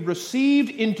we will be received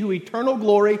into eternal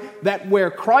glory, that where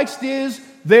Christ is,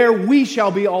 there we shall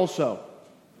be also.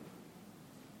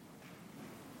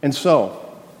 And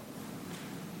so,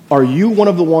 are you one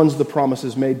of the ones the promise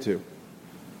is made to?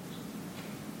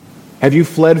 Have you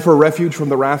fled for refuge from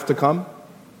the wrath to come?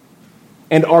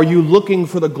 And are you looking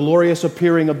for the glorious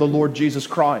appearing of the Lord Jesus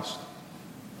Christ?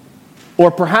 Or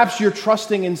perhaps you're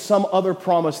trusting in some other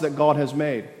promise that God has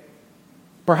made.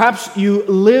 Perhaps you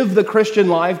live the Christian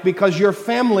life because your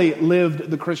family lived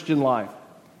the Christian life.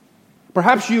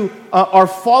 Perhaps you are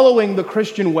following the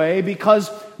Christian way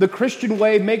because the Christian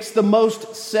way makes the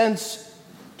most sense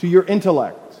to your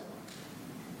intellect.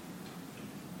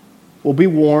 Well, be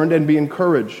warned and be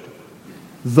encouraged.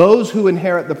 Those who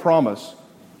inherit the promise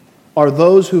are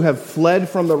those who have fled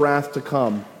from the wrath to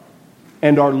come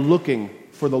and are looking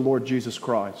for the Lord Jesus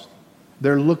Christ.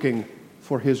 They're looking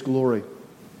for His glory.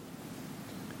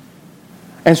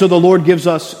 And so the Lord gives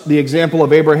us the example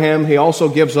of Abraham. He also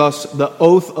gives us the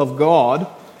oath of God.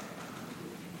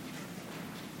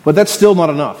 But that's still not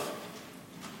enough.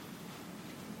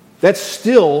 That's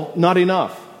still not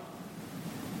enough.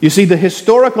 You see, the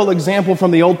historical example from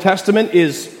the Old Testament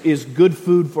is good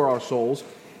food for our souls.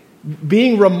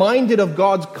 Being reminded of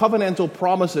God's covenantal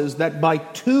promises that by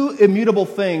two immutable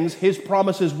things, His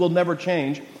promises will never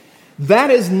change,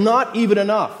 that is not even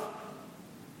enough.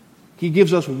 He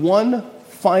gives us one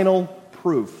final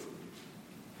proof.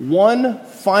 One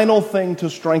final thing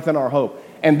to strengthen our hope.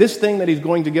 And this thing that He's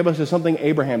going to give us is something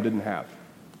Abraham didn't have.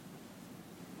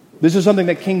 This is something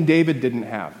that King David didn't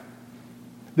have.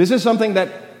 This is something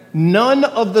that none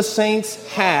of the saints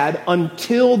had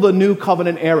until the New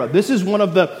Covenant era. This is one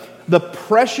of the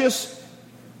precious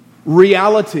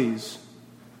realities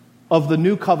of the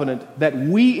New Covenant that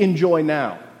we enjoy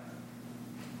now,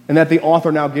 and that the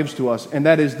author now gives to us, and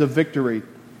that is the victory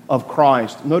of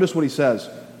Christ. Notice what he says.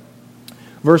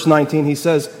 Verse 19, he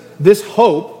says, "This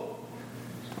hope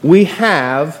we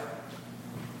have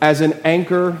as an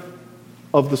anchor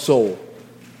of the soul."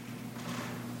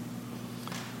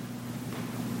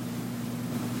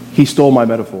 He stole my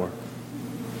metaphor.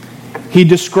 He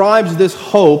describes this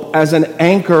hope as an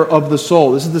anchor of the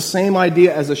soul. This is the same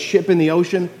idea as a ship in the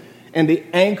ocean, and the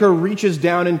anchor reaches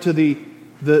down into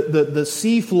the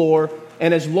sea floor,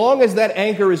 and as long as that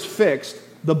anchor is fixed,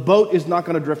 the boat is not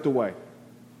going to drift away.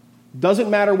 Doesn't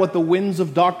matter what the winds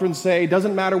of doctrine say,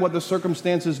 doesn't matter what the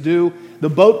circumstances do, the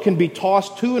boat can be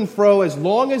tossed to and fro. As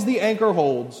long as the anchor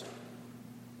holds,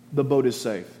 the boat is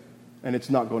safe, and it's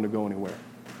not going to go anywhere.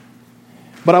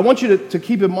 But I want you to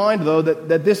keep in mind, though,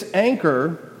 that this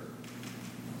anchor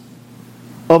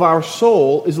of our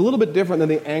soul is a little bit different than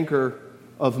the anchor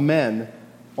of men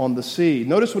on the sea.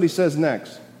 Notice what he says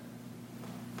next.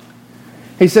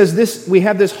 He says, we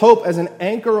have this hope as an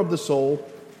anchor of the soul,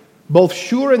 both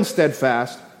sure and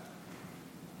steadfast,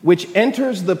 which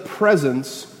enters the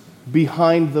presence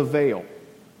behind the veil.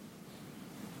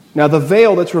 Now, the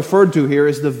veil that's referred to here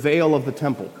is the veil of the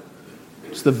temple.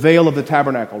 It's the veil of the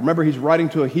tabernacle. Remember, he's writing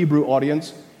to a Hebrew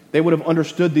audience. They would have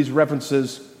understood these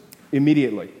references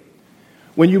immediately.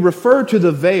 When you refer to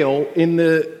the veil in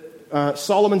the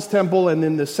Solomon's temple and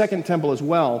in the second temple as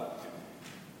well,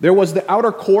 there was the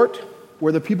outer court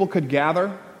where the people could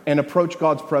gather and approach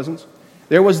God's presence.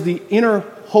 There was the inner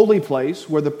holy place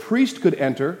where the priest could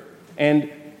enter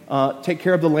and take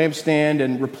care of the lampstand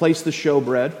and replace the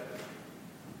showbread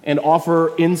and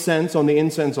offer incense on the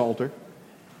incense altar.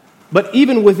 But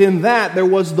even within that, there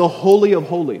was the Holy of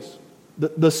Holies,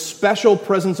 the special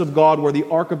presence of God where the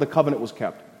Ark of the Covenant was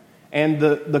kept. And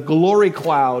the glory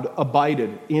cloud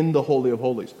abided in the Holy of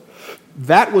Holies.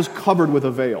 That was covered with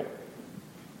a veil.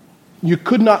 You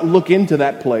could not look into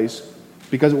that place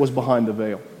because it was behind the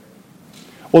veil.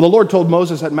 Well, the Lord told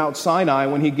Moses at Mount Sinai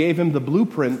when He gave him the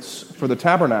blueprints for the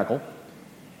tabernacle,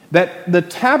 that the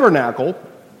tabernacle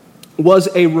was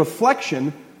a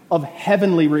reflection of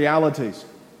heavenly realities.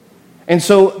 And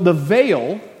so the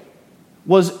veil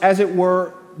was, as it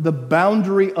were, the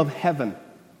boundary of heaven.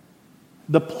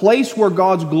 The place where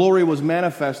God's glory was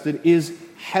manifested is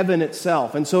heaven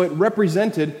itself. And so it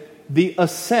represented the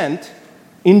ascent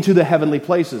into the heavenly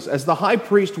places. As the high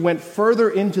priest went further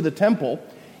into the temple,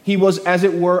 he was, as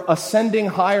it were, ascending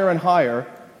higher and higher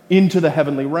into the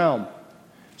heavenly realm.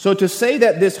 So to say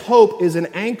that this hope is an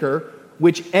anchor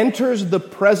which enters the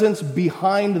presence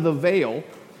behind the veil,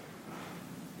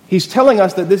 he's telling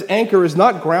us that this anchor is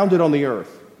not grounded on the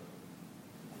earth.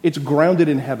 It's grounded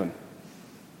in heaven.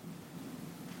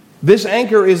 This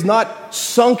anchor is not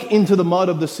sunk into the mud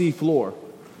of the sea floor.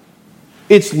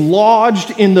 It's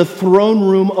lodged in the throne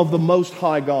room of the Most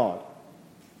High God.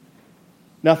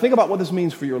 Now think about what this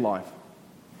means for your life.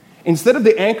 Instead of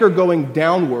the anchor going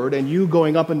downward and you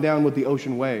going up and down with the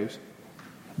ocean waves,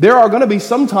 there are going to be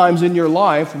some times in your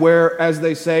life where, as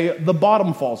they say, the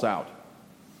bottom falls out.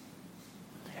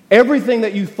 Everything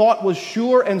that you thought was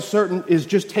sure and certain is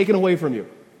just taken away from you.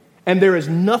 And there is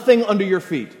nothing under your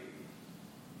feet.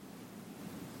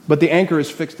 But the anchor is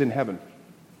fixed in heaven.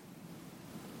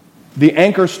 The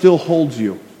anchor still holds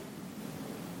you.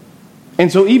 And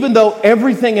so even though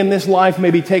everything in this life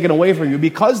may be taken away from you,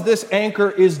 because this anchor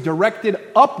is directed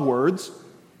upwards,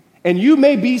 and you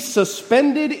may be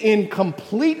suspended in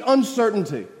complete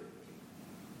uncertainty,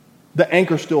 the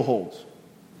anchor still holds.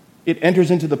 It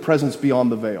enters into the presence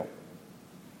beyond the veil.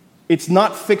 It's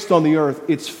not fixed on the earth,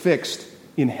 it's fixed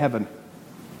in heaven.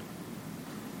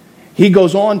 He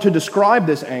goes on to describe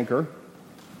this anchor,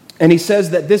 and he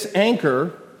says that this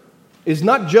anchor is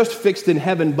not just fixed in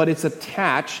heaven, but it's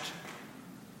attached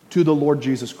to the Lord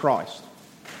Jesus Christ.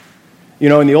 You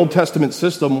know, in the Old Testament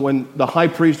system, when the high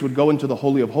priest would go into the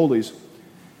Holy of Holies,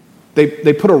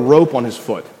 they put a rope on his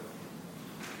foot.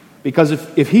 Because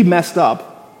if he messed up,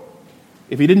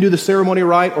 if he didn't do the ceremony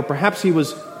right, or perhaps he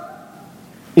was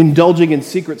indulging in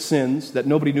secret sins that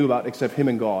nobody knew about except him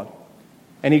and God,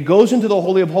 and he goes into the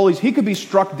Holy of Holies, he could be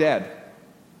struck dead.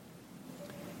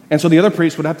 And so the other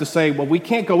priest would have to say, well, we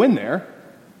can't go in there,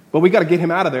 but we got to get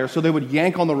him out of there. So they would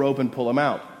yank on the rope and pull him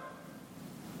out.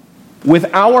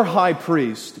 With our high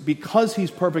priest, because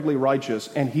he's perfectly righteous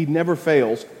and he never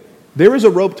fails, there is a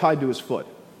rope tied to his foot.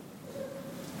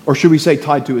 Or should we say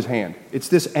tied to his hand? It's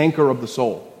this anchor of the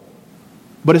soul.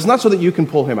 But it's not so that you can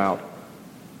pull him out.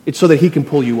 It's so that he can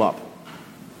pull you up.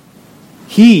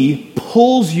 He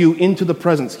pulls you into the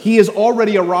presence. He has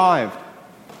already arrived.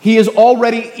 He is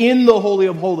already in the Holy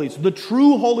of Holies, the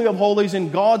true Holy of Holies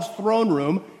in God's throne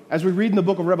room, as we read in the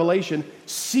book of Revelation,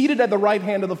 seated at the right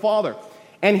hand of the Father.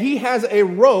 And he has a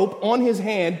rope on his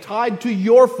hand tied to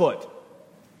your foot,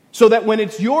 so that when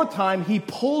it's your time, he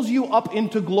pulls you up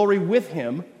into glory with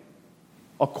him,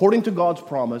 according to God's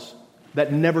promise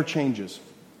that never changes.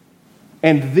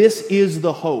 And this is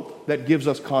the hope that gives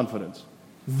us confidence.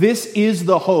 This is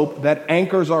the hope that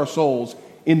anchors our souls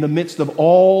in the midst of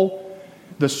all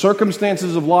the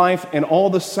circumstances of life and all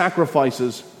the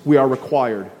sacrifices we are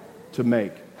required to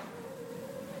make.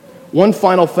 One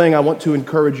final thing I want to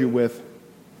encourage you with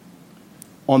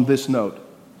on this note.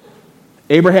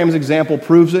 Abraham's example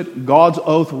proves it. God's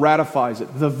oath ratifies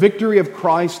it. The victory of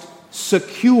Christ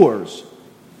secures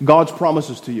God's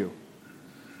promises to you.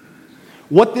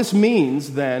 What this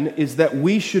means, then, is that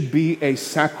we should be a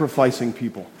sacrificing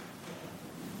people.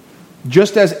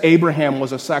 Just as Abraham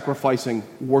was a sacrificing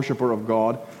worshiper of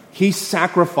God, he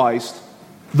sacrificed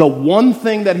the one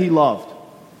thing that he loved,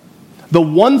 the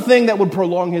one thing that would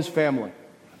prolong his family,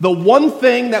 the one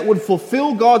thing that would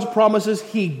fulfill God's promises.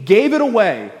 He gave it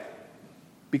away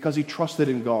because he trusted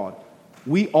in God.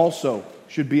 We also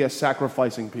should be a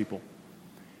sacrificing people.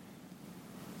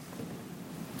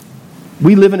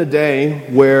 We live in a day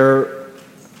where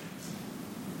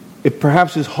it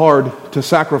perhaps is hard to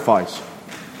sacrifice.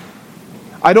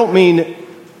 I don't mean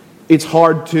it's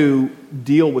hard to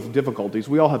deal with difficulties.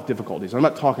 We all have difficulties. I'm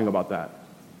not talking about that.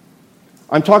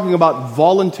 I'm talking about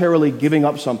voluntarily giving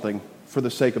up something for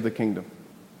the sake of the kingdom.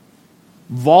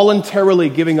 Voluntarily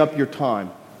giving up your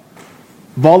time.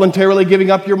 Voluntarily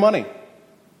giving up your money.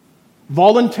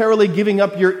 Voluntarily giving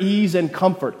up your ease and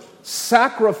comfort.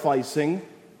 Sacrificing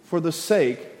for the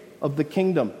sake of the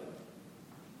kingdom.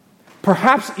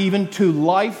 Perhaps even to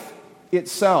life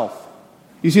itself.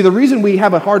 You see, the reason we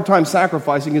have a hard time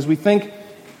sacrificing is we think,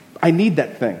 I need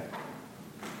that thing.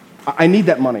 I need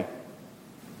that money.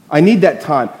 I need that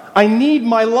time. I need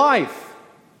my life.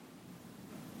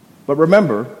 But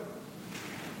remember,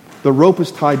 the rope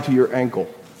is tied to your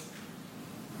ankle.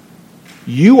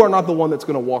 You are not the one that's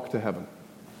going to walk to heaven.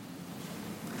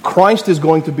 Christ is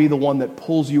going to be the one that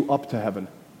pulls you up to heaven,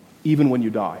 even when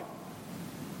you die.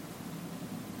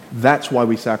 That's why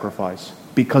we sacrifice,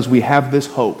 because we have this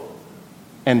hope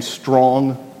and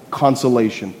strong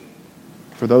consolation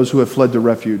for those who have fled to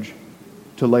refuge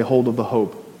to lay hold of the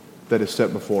hope that is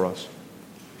set before us.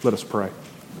 Let us pray.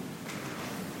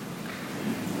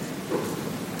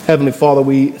 Heavenly Father,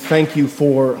 we thank you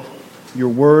for your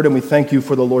word, and we thank you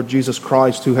for the Lord Jesus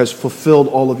Christ, who has fulfilled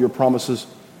all of your promises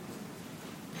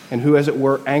and who, as it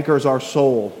were, anchors our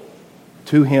soul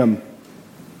to him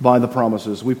by the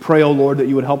promises. We pray, O Lord, that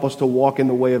you would help us to walk in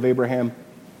the way of Abraham,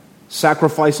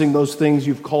 sacrificing those things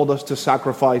you've called us to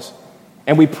sacrifice.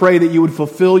 And we pray that you would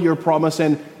fulfill your promise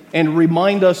and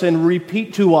remind us and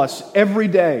repeat to us every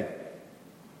day,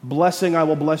 blessing I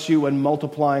will bless you, and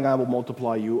multiplying I will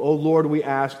multiply you. O Lord, we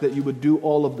ask that you would do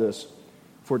all of this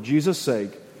for Jesus'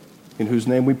 sake, in whose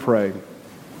name we pray.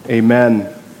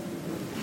 Amen.